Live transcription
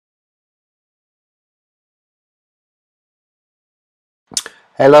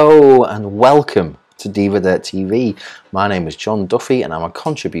Hello and welcome to Diva TV. My name is John Duffy and I'm a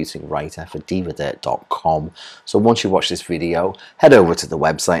contributing writer for DivaDirt.com. So once you watch this video, head over to the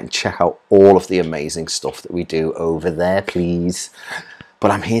website and check out all of the amazing stuff that we do over there, please.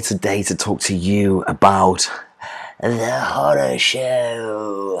 But I'm here today to talk to you about the horror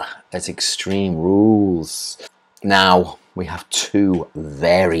show at Extreme Rules. Now, we have two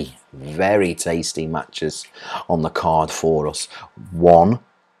very tasty matches on the card for us. One,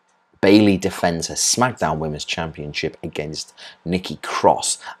 Bayley defends her SmackDown Women's Championship against Nikki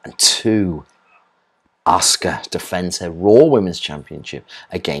Cross. And two, Asuka defends her Raw Women's Championship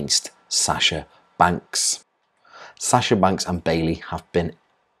against Sasha Banks. Sasha Banks and Bayley have been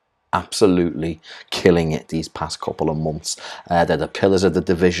absolutely killing it these past couple of months. They're the pillars of the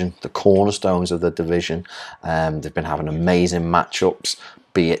division, the cornerstones of the division. They've been having amazing matchups,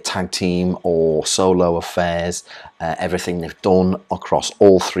 be it tag team or solo affairs. Everything they've done across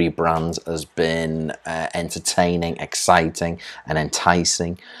all three brands has been entertaining, exciting and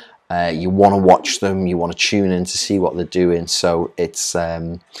enticing. You want to watch them, you want to tune in to see what they're doing. So it's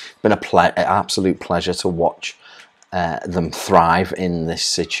been an absolute pleasure to watch them thrive in this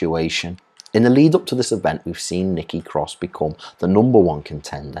situation. In the lead up to this event, we've seen Nikki Cross become the #1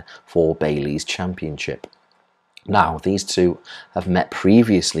 contender for Bayley's championship. Now, these two have met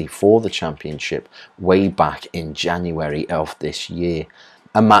previously for the championship way back in January of this year.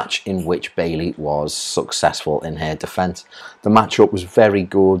 A match in which Bayley was successful in her defense. The matchup was very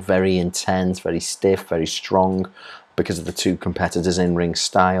good, very intense, very stiff, very strong, because of the two competitors' in-ring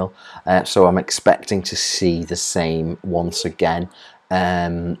style. So I'm expecting to see the same once again.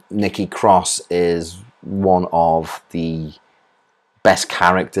 Nikki Cross is one of the best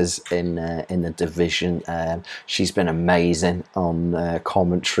characters in the division. She's been amazing on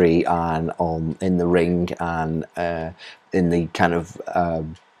commentary and in the ring and in the kind of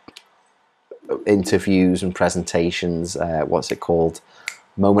interviews and presentations. What's it called?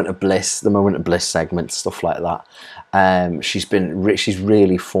 Moment of Bliss, the Moment of Bliss segment, stuff like that. She's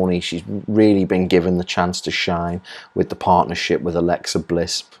really funny. She's really been given the chance to shine with the partnership with Alexa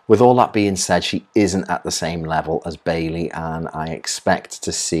Bliss. With all that being said, she isn't at the same level as Bayley, and I expect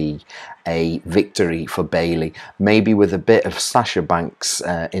to see a victory for Bayley, maybe with a bit of Sasha Banks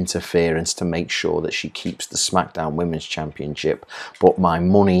interference to make sure that she keeps the SmackDown Women's Championship. But my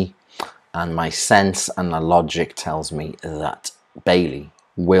money and my sense and my logic tells me that Bayley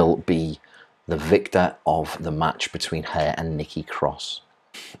will be the victor of the match between her and Nikki Cross.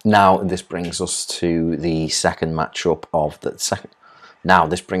 Now this brings us to the second matchup of the second. Now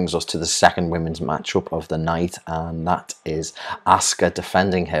this brings us to the second women's matchup of the night, and that is Asuka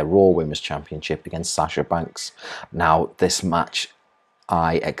defending her Raw Women's Championship against Sasha Banks. Now this match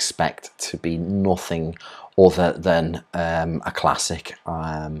I expect to be nothing other than a classic.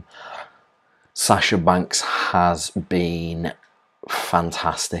 Sasha Banks has been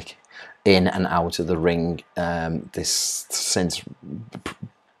fantastic in and out of the ring since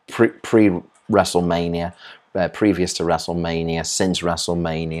pre-WrestleMania, previous to WrestleMania, since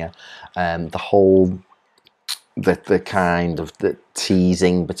WrestleMania. The kind of the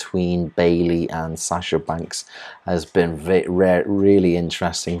teasing between Bayley and Sasha Banks has been really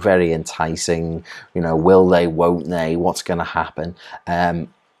interesting, very enticing. You know, will they, won't they, what's going to happen? I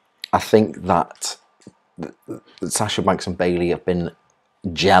think that Sasha Banks and Bayley have been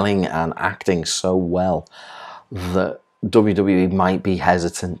gelling and acting so well that WWE might be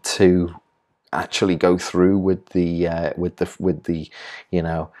hesitant to actually go through with the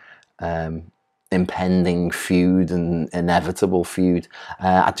impending feud and inevitable feud.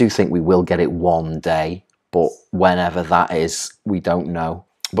 I do think we will get it one day, but whenever that is, we don't know.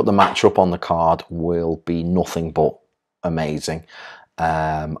 But the matchup on the card will be nothing but amazing.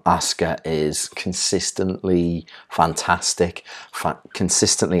 Asuka is consistently fantastic,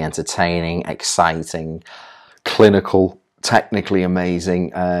 consistently entertaining, exciting, clinical, technically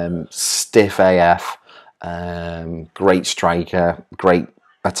amazing, stiff AF, great striker, great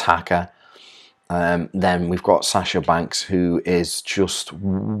attacker. Then we've got Sasha Banks, who is just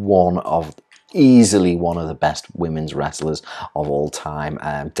easily one of the best women's wrestlers of all time,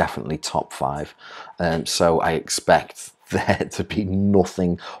 definitely top 5. So I expect there to be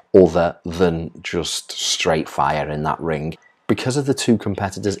nothing other than just straight fire in that ring. Because of the two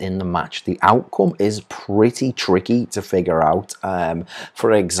competitors in the match, the outcome is pretty tricky to figure out.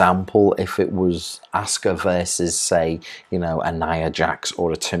 For example, if it was Asuka versus, say, a Nia Jax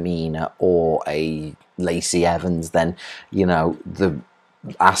or a Tamina or a Lacey Evans, then, the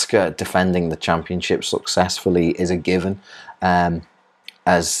Asuka defending the championship successfully is a given,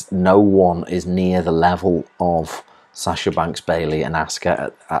 as no one is near the level of Sasha Banks, Bayley and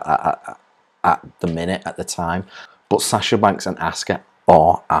Asuka at the minute, at the time. But Sasha Banks and Asuka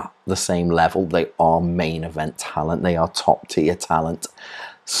are at the same level. They are main event talent. They are top tier talent.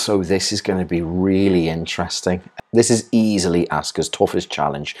 So this is going to be really interesting. This is easily Asuka's toughest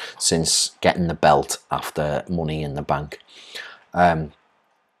challenge since getting the belt after Money in the Bank. The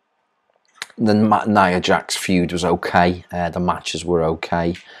Nia Jax feud was okay. The matches were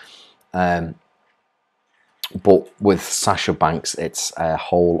okay. But with Sasha Banks, it's a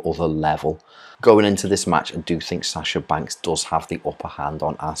whole other level. Going into this match, I do think Sasha Banks does have the upper hand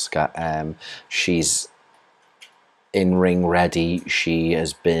on Asuka. She's in-ring ready. She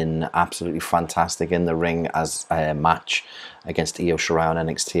has been absolutely fantastic in the ring, as a match against Io Shirai on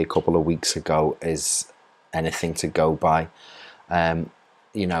NXT a couple of weeks ago is anything to go by.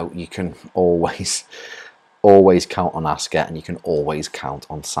 You know, you can always count on Asuka, and you can always count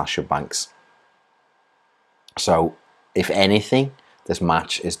on Sasha Banks. So, if anything, this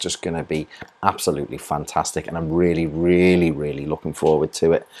match is just going to be absolutely fantastic, and I'm really, really, really looking forward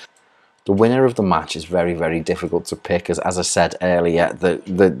to it. The winner of the match is very, very difficult to pick, as I said earlier,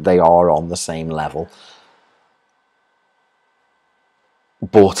 they are on the same level.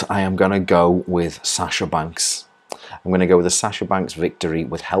 But I am going to go with Sasha Banks. I'm going to go with a Sasha Banks victory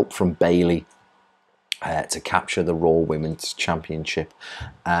with help from Bayley to capture the Raw Women's Championship.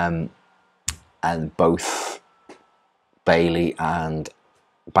 And both Bayley and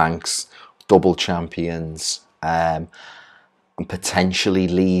Banks, double champions, and potentially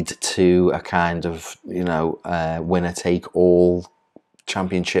lead to a kind of, you know, winner-take-all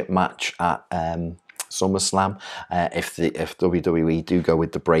championship match at SummerSlam. If WWE do go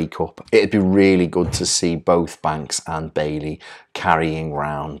with the breakup, it'd be really good to see both Banks and Bayley carrying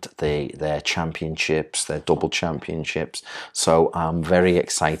around their championships, their double championships. So I'm very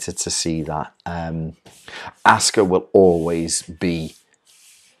excited to see that. Asuka will always be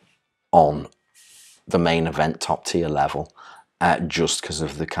on the main event top tier level. Just because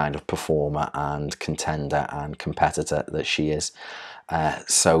of the kind of performer and contender and competitor that she is.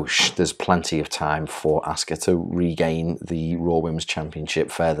 So there's plenty of time for Asuka to regain the Raw Women's Championship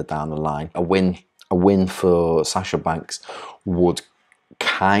further down the line. A win for Sasha Banks would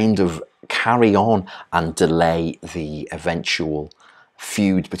kind of carry on and delay the eventual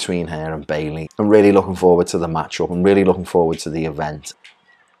feud between her and Bayley. I'm really looking forward to the matchup. I'm really looking forward to the event.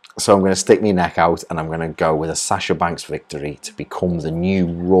 So I'm going to stick my neck out, and I'm going to go with a Sasha Banks victory to become the new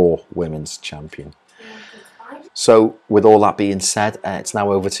Raw Women's Champion. So with all that being said, it's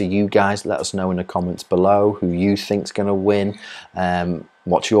now over to you guys. Let us know in the comments below who you think's going to win,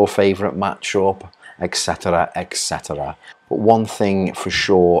 what's your favourite matchup, etc, etc. But one thing for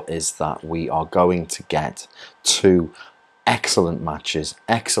sure is that we are going to get two excellent matches,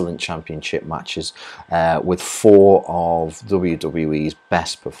 excellent championship matches, with four of WWE's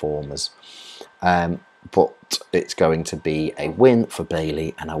best performers. But it's going to be a win for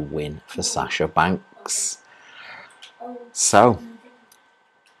Bayley and a win for Sasha Banks. So,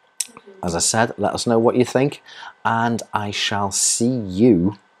 as I said, let us know what you think, and I shall see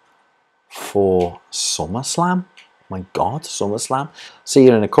you for SummerSlam. My God, SummerSlam. See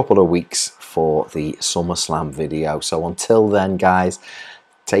you in a couple of weeks for the SummerSlam video. So until then, guys,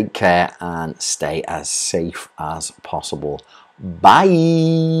 take care and stay as safe as possible.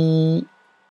 Bye.